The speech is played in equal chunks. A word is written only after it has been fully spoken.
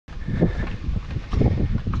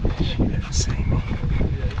doesn't see me.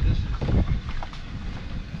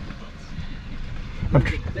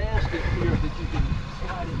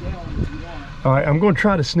 All right, I'm going to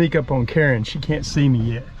try to sneak up on Karen. She can't see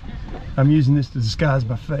me yet. I'm using this to disguise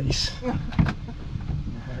my face.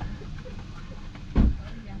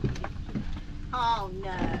 Oh,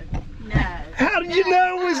 no, no. How did you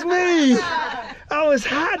know it was me? I was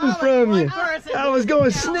hiding from you. I was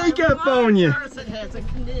going to sneak up on you.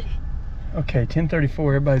 Okay, 10:34,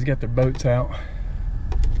 everybody's got their boats out.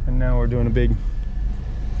 And now we're doing a big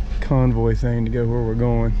convoy thing to go where we're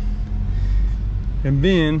going. And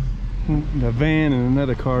then the van and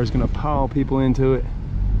another car is going to pile people into it.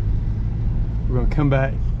 We're going to come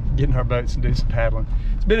back, get in our boats and do some paddling.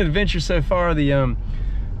 It's been an adventure so far. The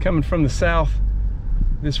coming from the south,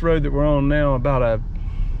 this road that we're on now, about a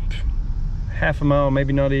half a mile,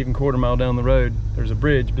 maybe not even quarter mile down the road, there's a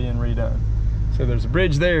bridge being redone. So there's a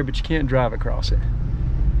bridge there, but you can't drive across it.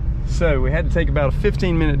 So we had to take about a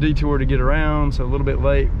 15-minute detour to get around, so a little bit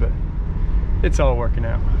late, but it's all working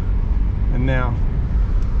out. And now,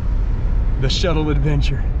 the shuttle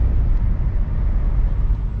adventure.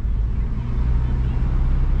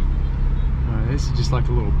 This is just like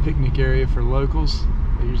a little picnic area for locals.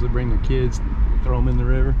 They usually bring their kids, throw them in the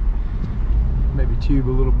river, maybe tube a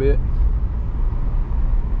little bit,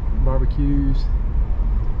 barbecues.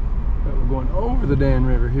 But we're going over the Dan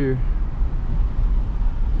River here.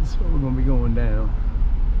 This is where we're going to be going down.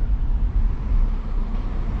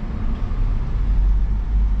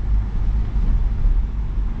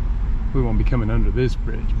 We won't be coming under this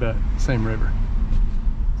bridge, but same river.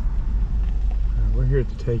 We're here at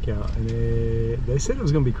the takeout, and they said it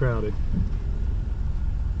was going to be crowded.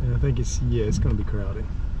 And I think it's going to be crowded.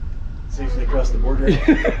 Safely across the border.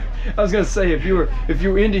 I was going to say, if you were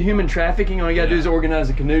into human trafficking, all you got to do is organize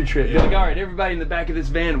a canoe trip. Be like, all right, everybody in the back of this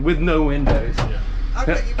van with no windows. Yeah.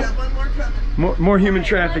 Okay, you got one more coming. More human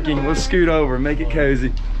trafficking. Let's scoot over, make it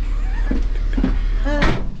cozy.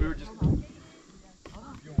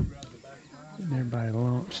 Everybody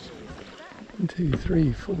launched. 1, 2,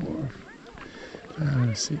 3, 4,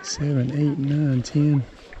 5, 6, 7, 8, 9, 10,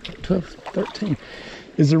 12, 13.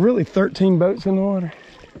 Is there really 13 boats in the water?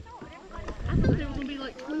 I thought there were going to be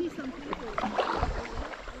like 20-some people.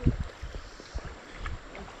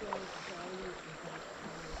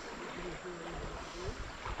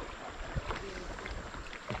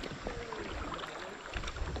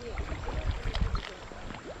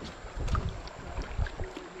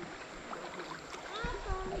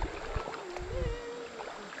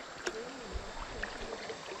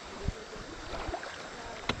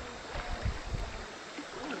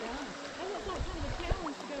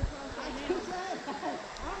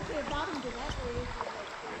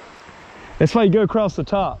 That's why you go across the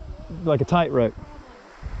top, like a tightrope.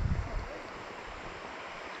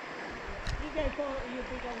 You go forward, you'll be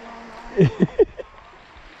going long line.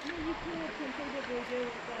 You can't completely do it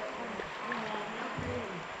on line, not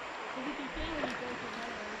really. Because if you can, when you go to another,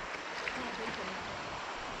 it's not decent.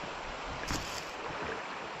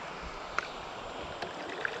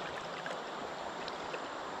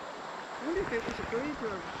 I wonder if it was a bridge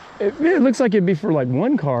or... It looks like it'd be for like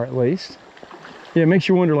one car at least. Yeah, it makes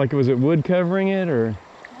you wonder, like, was it wood covering it, or?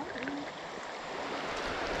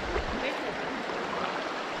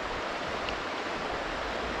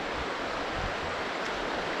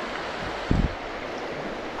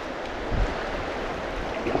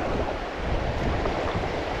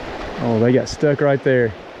 Oh, they got stuck right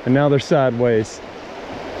there, and now they're sideways.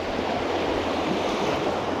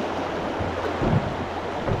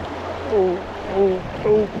 Oh.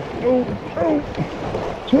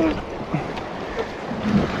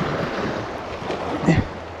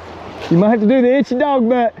 You might have to do the itchy dog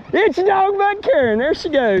butt. Itchy dog butt, Karen. There she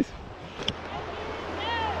goes.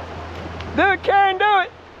 Do it, Karen, do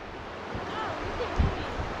it.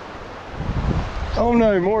 Oh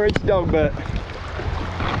no, more itchy dog butt.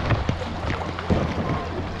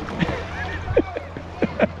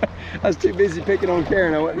 I was too busy picking on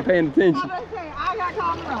Karen. I wasn't paying attention. I got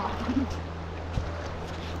caught wrong.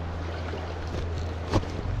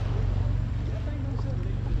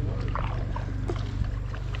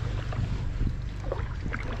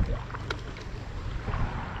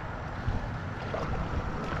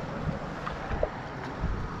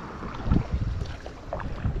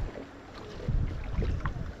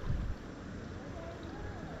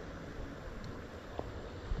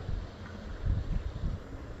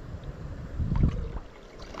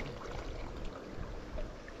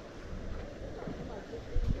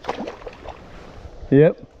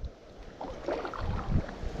 Yep.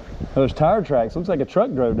 Those tire tracks. Looks like a truck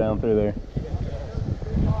drove down through there.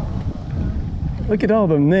 Look at all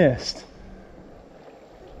the mist.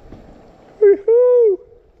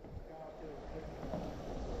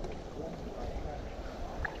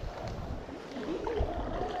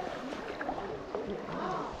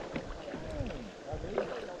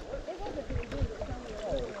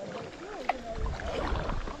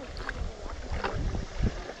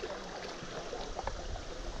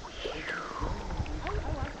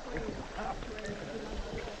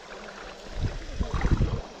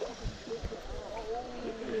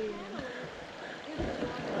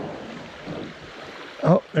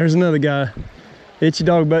 Oh, there's another guy. Itchy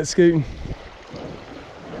dog butt scooting.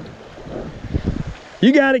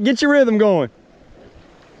 You got it. Get your rhythm going.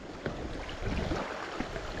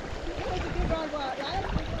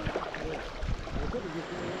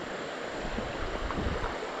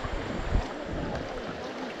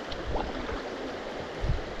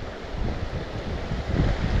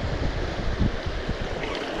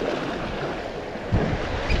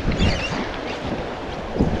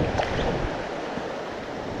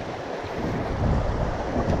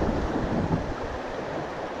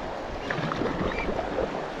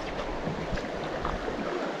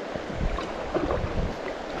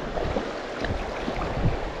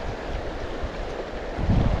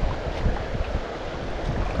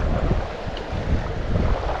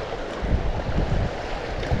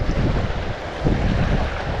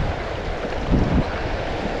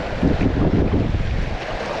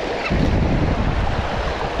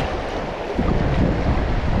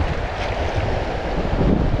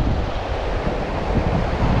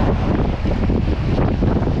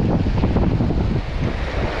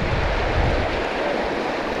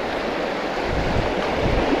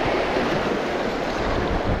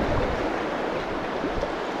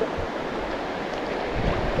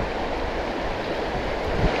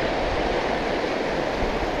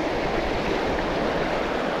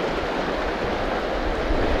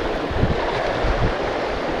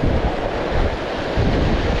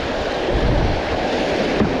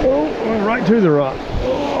 Right to the rock.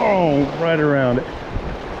 Oh, right around it.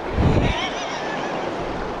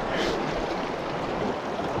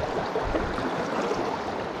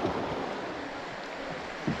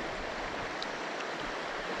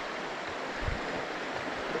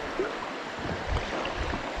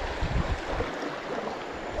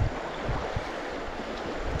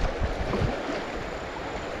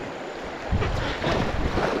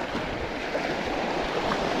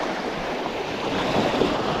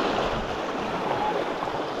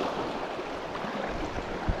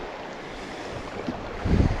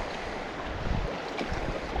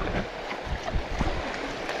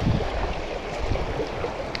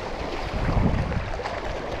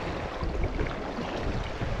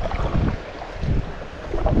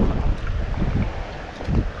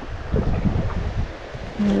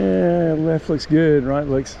 Yeah, left looks good, right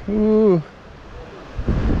looks, ooh.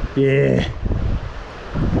 Yeah.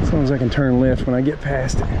 As long as I can turn left when I get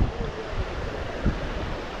past it.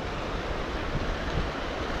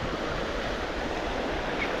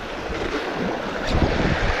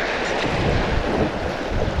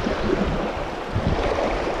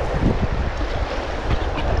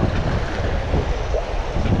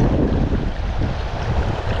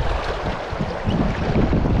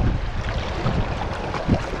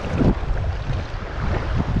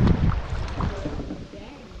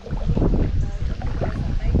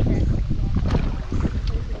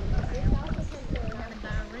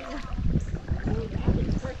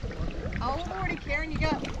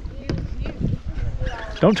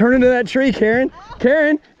 Don't turn into that tree, Karen.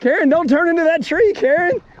 Karen, don't turn into that tree,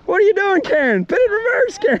 Karen. What are you doing, Karen? Put it in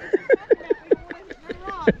reverse, Karen.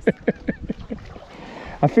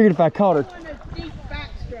 I figured if I caught her,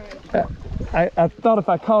 I thought if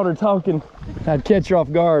I caught her talking, I'd catch her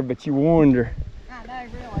off guard, but you warned her. I know,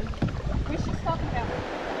 really. What's she talking about?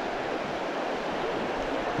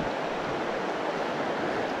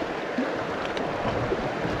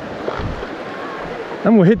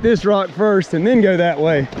 I'm gonna hit this rock first and then go that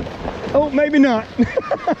way. Oh, maybe not.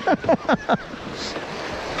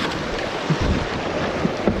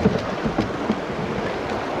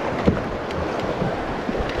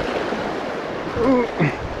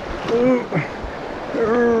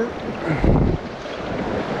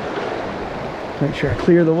 Make sure I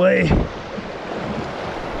clear the way.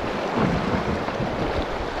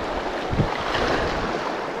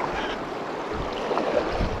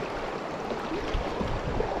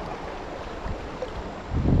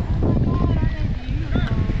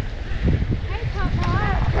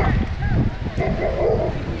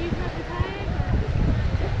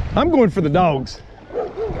 I'm going for the dogs.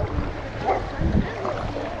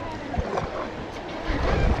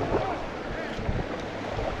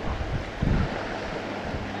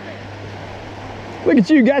 Look at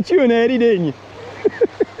you, got you an Eddie, didn't you?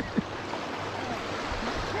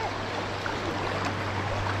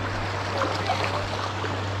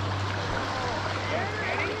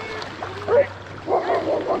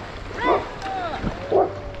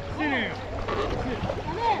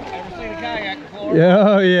 Yeah,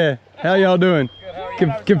 oh yeah. How y'all doing?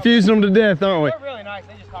 Confusing them to death, aren't we? They're really nice.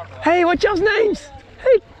 They just talk a lot. Hey, what's y'all's names?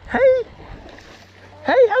 Hey, how's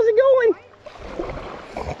it going?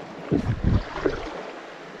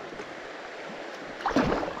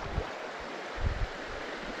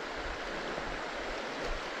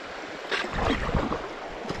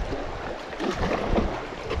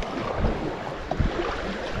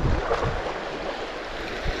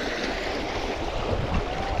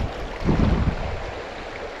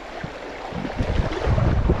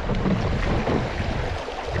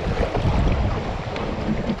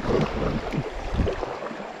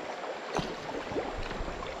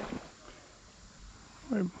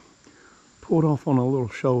 Pulled off on a little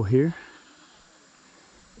shoal here.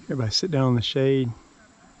 Everybody sit down in the shade,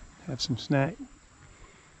 have some snack,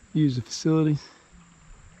 use the facilities.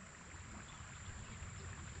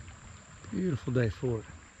 Beautiful day for it. There's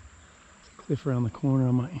a cliff around the corner.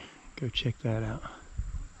 I might go check that out.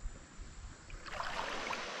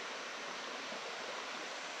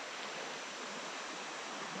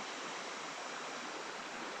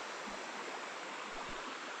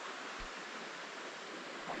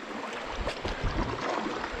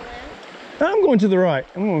 I'm going to the right.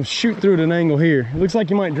 I'm going to shoot through at an angle here. It looks like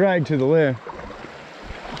you might drag to the left.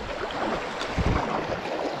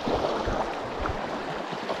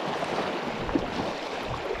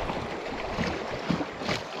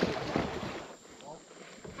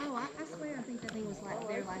 Oh, I swear I think that thing was like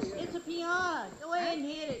there last year. It's a peon. Go ahead and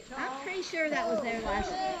hit it, Charles. I'm pretty sure that was there last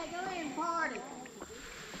year. Yeah, go ahead and party.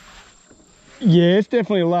 Yeah, it's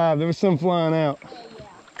definitely alive. There was some flying out. Now,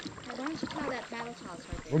 why don't you try that battle toss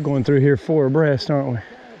right there? We're going through here 4 abreast, aren't we?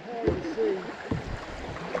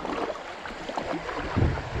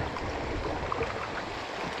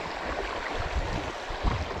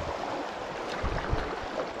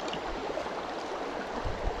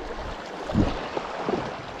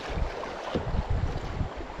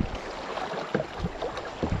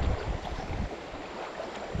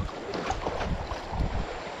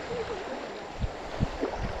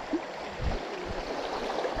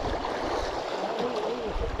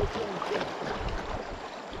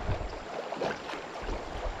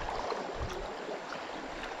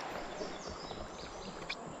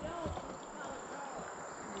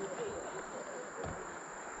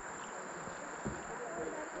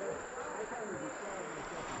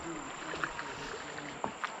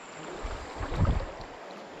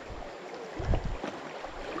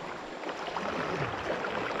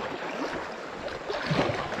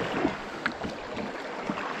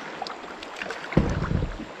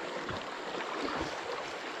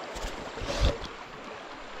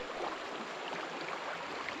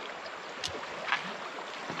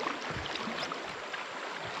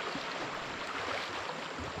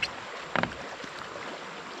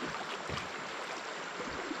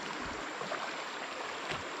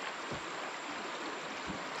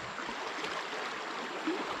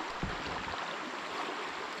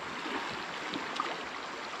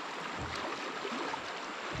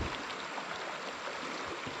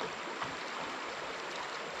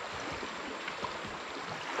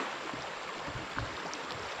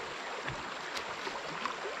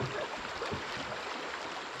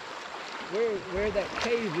 Where that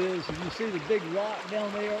cave is, and you see the big rock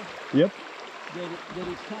down there, Yep. that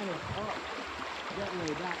it's kind of up that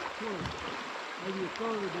way, back towards, maybe a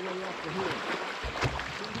third of the way up the hill.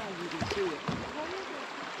 Sometimes you can see it.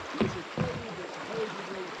 It's a cave that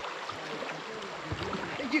supposedly...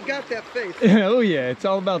 You got that face. Oh yeah, it's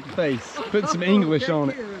all about the face. Put some English on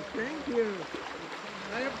it. Thank you.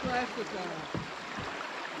 I have glasses on.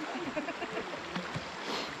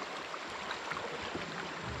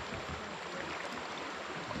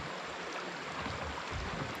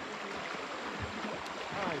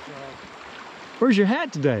 Where's your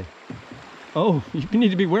hat today? Oh, you need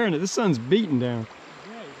to be wearing it. The sun's beating down.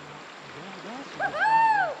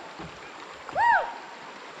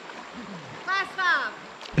 Class 5.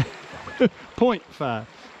 0.5. 5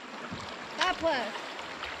 plus.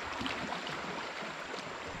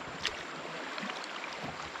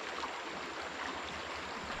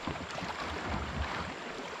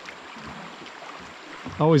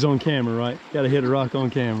 Always on camera, right? Gotta hit a rock on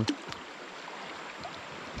camera.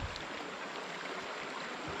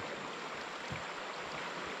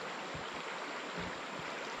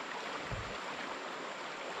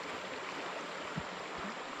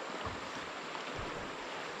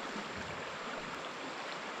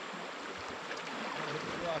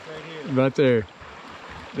 Right there.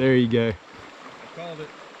 There you go. I called it.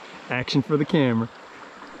 Action for the camera.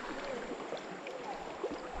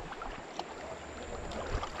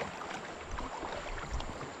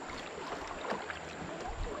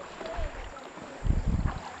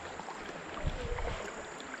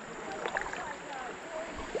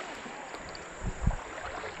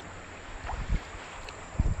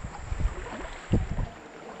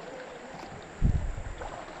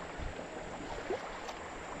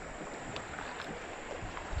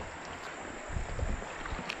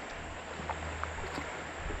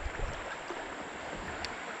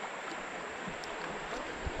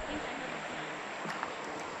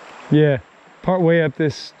 Yeah, part way up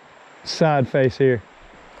this side face here.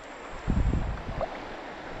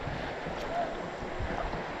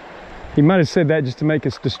 He might have said that just to make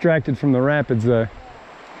us distracted from the rapids though.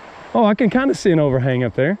 Oh, I can kind of see an overhang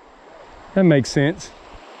up there. That makes sense.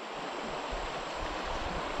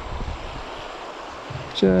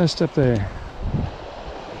 Just up there.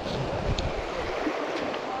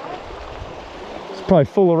 It's probably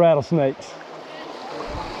full of rattlesnakes.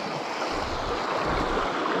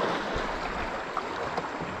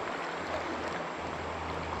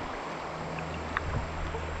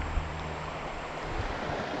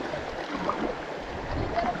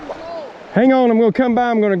 Hang on, I'm gonna come by,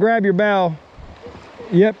 I'm gonna grab your bow.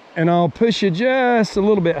 Yep, and I'll push you just a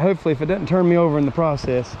little bit, hopefully, if it doesn't turn me over in the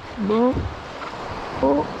process.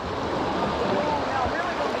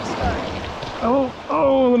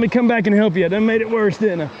 Oh, let me come back and help you. I done made it worse,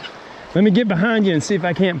 didn't I? Let me get behind you and see if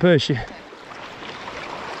I can't push you.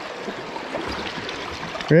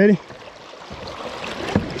 Ready?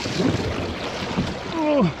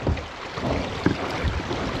 Oh.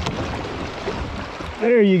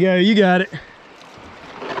 There you go, you got it.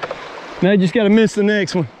 Now you just gotta miss the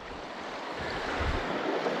next one.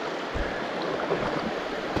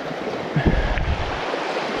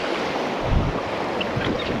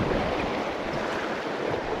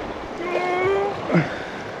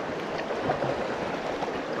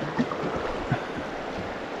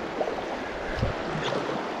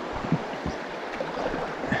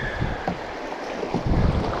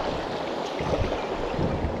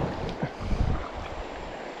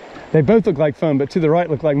 They both look like fun, but to the right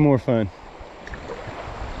look like more fun.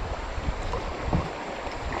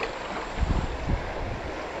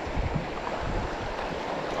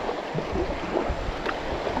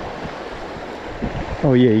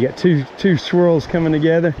 Oh yeah, you got two swirls coming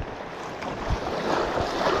together.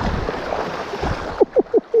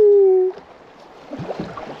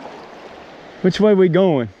 Which way we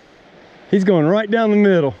going? He's going right down the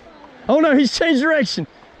middle. Oh no, he's changed direction.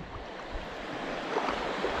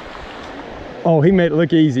 Oh, he made it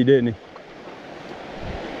look easy, didn't he?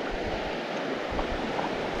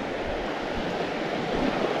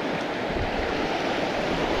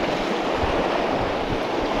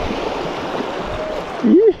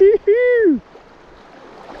 Yoo-hoo-hoo.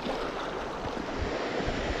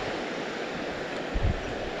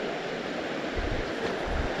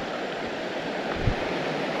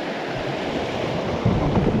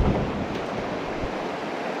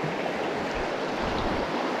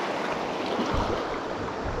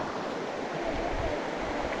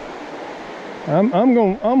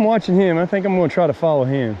 I'm watching him. I think I'm gonna try to follow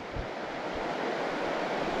him.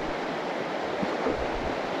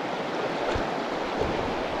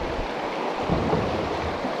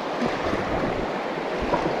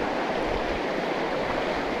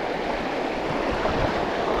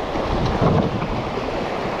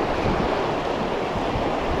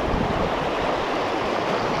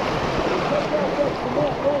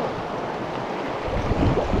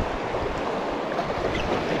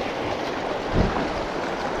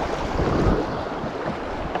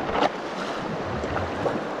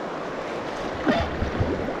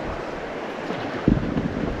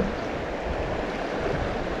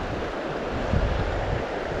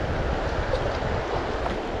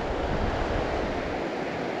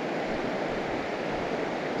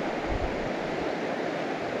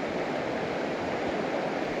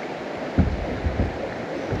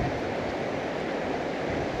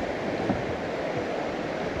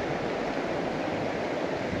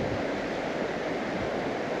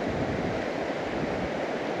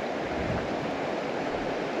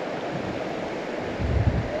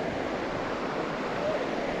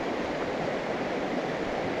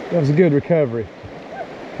 That was a good recovery.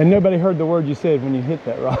 And nobody heard the word you said when you hit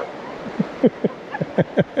that rock.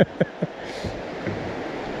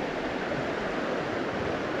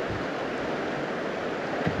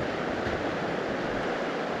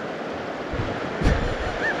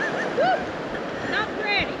 Not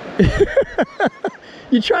pretty.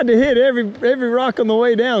 You tried to hit every rock on the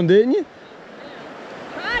way down, didn't you?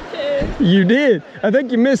 Tried to. You did. I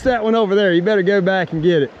think you missed that one over there. You better go back and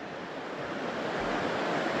get it.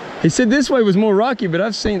 He said this way was more rocky, but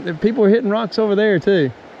I've seen that people are hitting rocks over there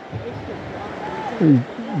too.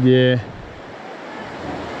 Yeah.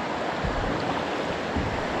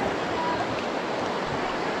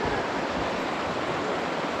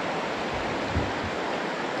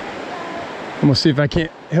 I'm gonna see if I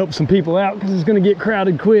can't help some people out because it's gonna get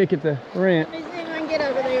crowded quick at the ramp. Let me see if I can get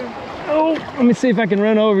over there. Oh, let me see if I can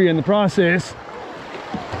run over you in the process.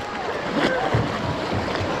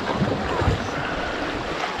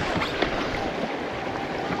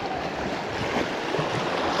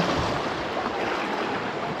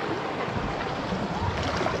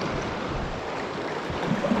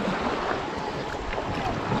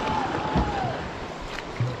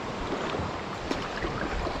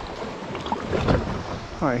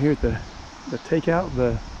 All right, here at the takeout,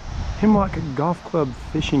 the Hemlock Golf Club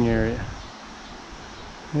fishing area.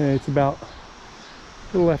 It's about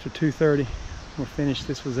a little after 2:30. We're finished.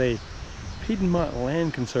 This was a Piedmont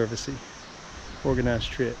Land Conservancy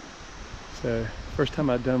organized trip. So first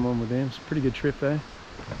time I'd done one with them. It's a pretty good trip though.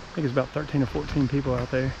 I think it's about 13 or 14 people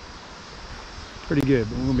out there. Pretty good,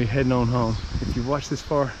 but we're gonna be heading on home. If you've watched this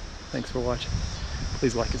far, thanks for watching.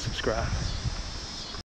 Please like and subscribe.